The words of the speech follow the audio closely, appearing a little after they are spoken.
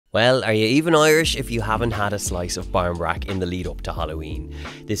Well, are you even Irish if you haven't had a slice of Barmbrack in the lead up to Halloween?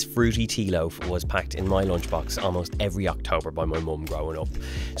 This fruity tea loaf was packed in my lunchbox almost every October by my mum growing up.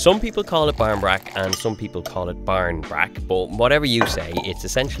 Some people call it Barmbrack and some people call it Barnbrack, but whatever you say, it's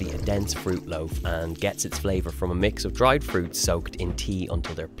essentially a dense fruit loaf and gets its flavour from a mix of dried fruits soaked in tea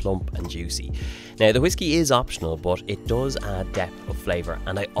until they're plump and juicy. Now, the whiskey is optional, but it does add depth of flavour,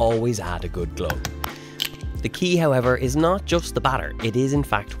 and I always add a good glug. The key, however, is not just the batter, it is in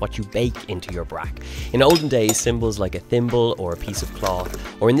fact what you bake into your brack. In olden days, symbols like a thimble or a piece of cloth,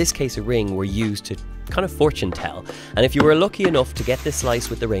 or in this case a ring, were used to kind of fortune tell. And if you were lucky enough to get this slice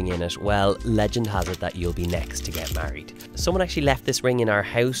with the ring in it, well, legend has it that you'll be next to get married. Someone actually left this ring in our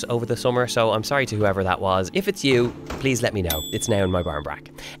house over the summer, so I'm sorry to whoever that was. If it's you, please let me know. It's now in my Barmbrack.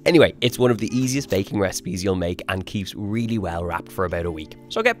 Anyway, it's one of the easiest baking recipes you'll make and keeps really well wrapped for about a week.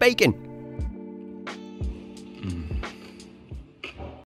 So get baking!